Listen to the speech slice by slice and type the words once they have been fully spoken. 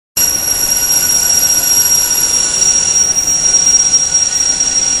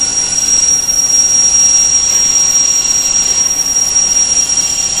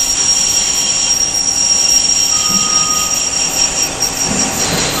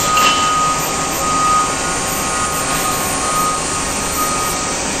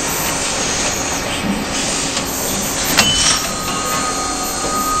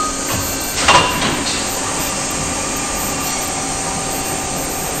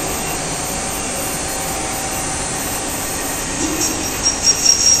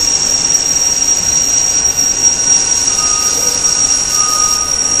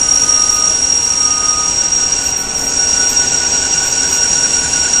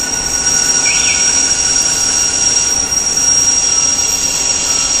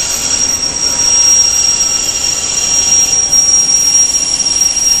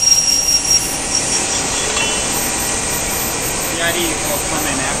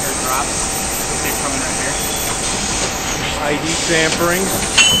drops. They're coming right here. ID chamfering.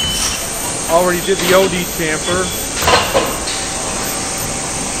 Already did the OD chamfer.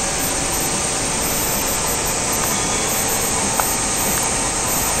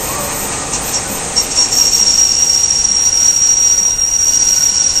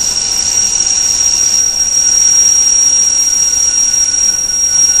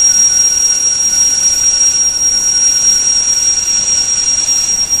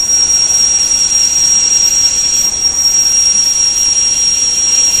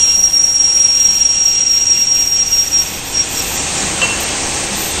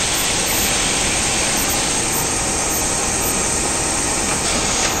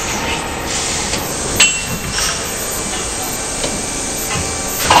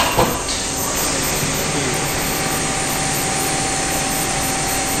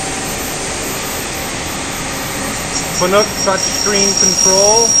 Fanuc touchscreen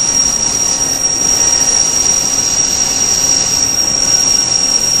control.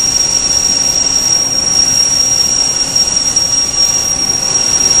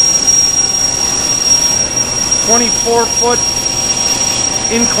 "24-foot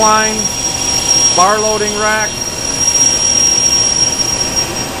incline bar loading rack.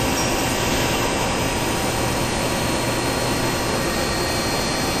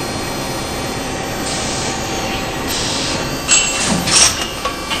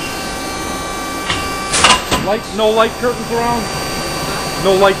 No light curtains around?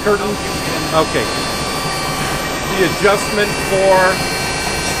 No light curtains? Okay. The adjustment for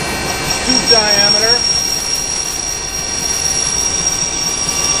tube diameter.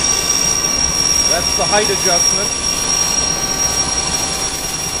 That's the height adjustment.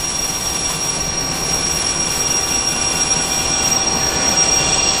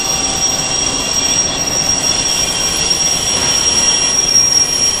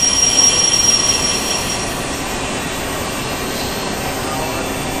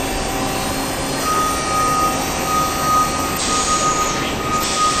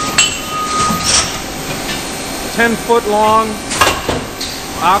 "10-foot long,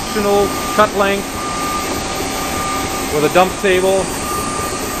 optional cut length with a dump table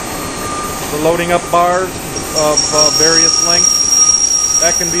for loading up bars of various lengths.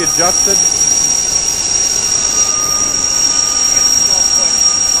 That can be adjusted. Is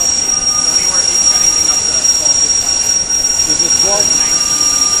it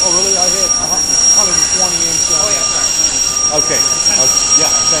 12? Oh, really? I had 120 inch. Oh, yeah, sorry. Okay. Yeah,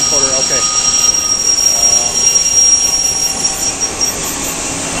 10-footer. Okay.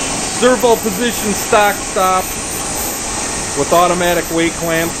 Servo position stock stop with automatic weight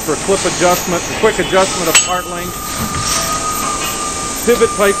clamps for quick adjustment of part length. Pivot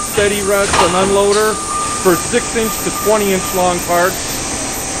type steady rest and unloader for 6-inch to 20-inch long parts.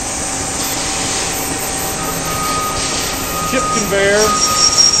 Chip conveyor.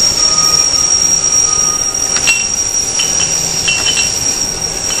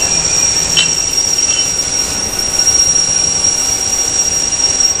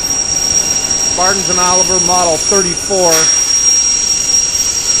 Bardons and Oliver Model 34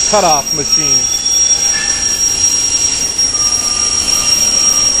 cutoff machine.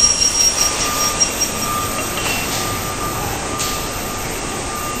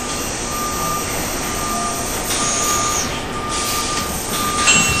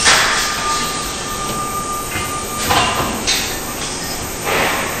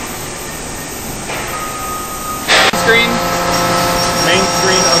 Screen. Main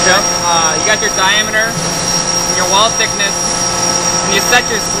screen, okay. You got your diameter and your wall thickness, and you set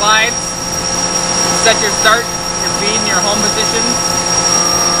your slides, set your start, your feed, and your home positions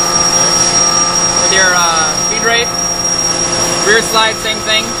with your feed rate. Rear slide, same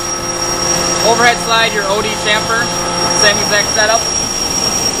thing. Overhead slide, your OD chamfer, same exact setup.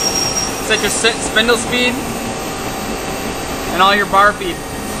 Set your spindle speed and all your bar feed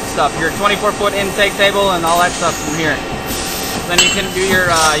stuff, your 24-foot intake table and all that stuff from here. Then you can do your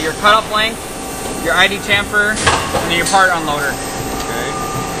cutoff length, your ID chamfer, and your part unloader. Okay.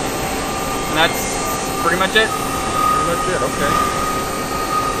 And that's pretty much it. Pretty much it, okay.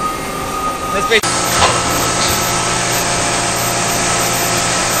 This basically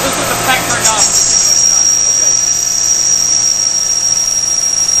just with the pack turned off.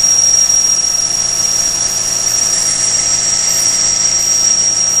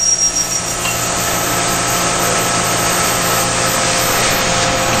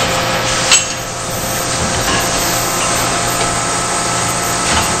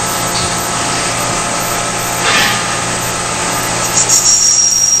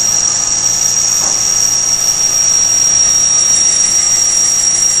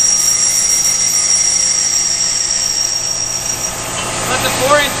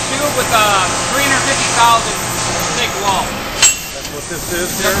 tube with a 350,000 thick wall. That's what this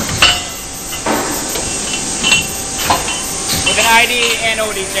is here? With an ID and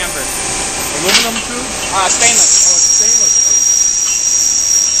OD chamfer. Aluminum tube? Stainless. Oh, it's stainless.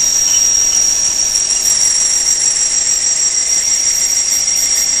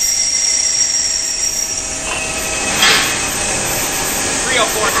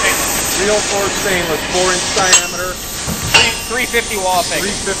 304 stainless, 4-inch diameter. 350 wall thick.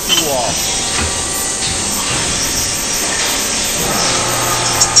 350 wall.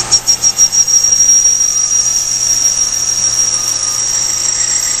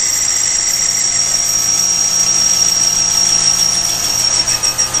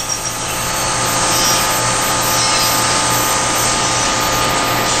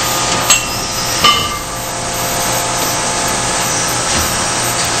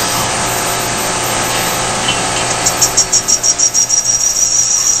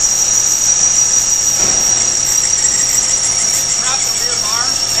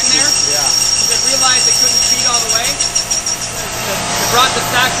 Brought the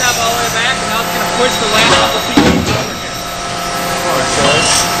stock tab all the way back, and now it's going to push the last couple pieces over here. Oh, it does?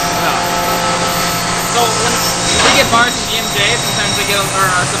 No. So when we get bars from EMJ, sometimes they get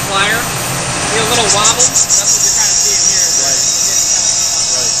our supplier, they get a little wobble. That's what you're kind of seeing here. Right.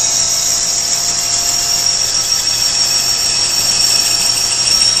 Right.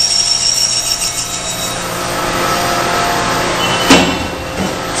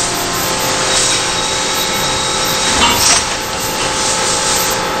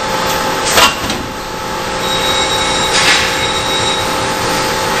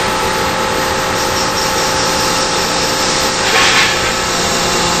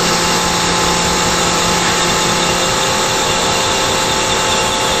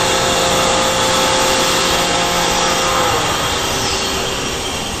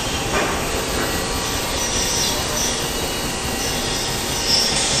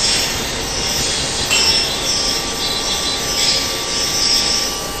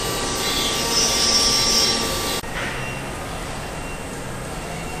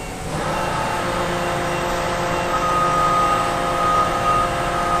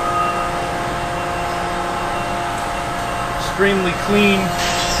 Extremely clean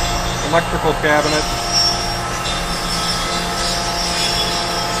electrical cabinet.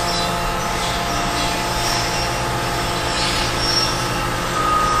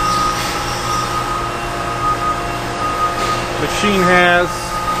 Machine has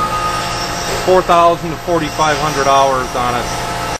 4,000 to 4,500 hours on it.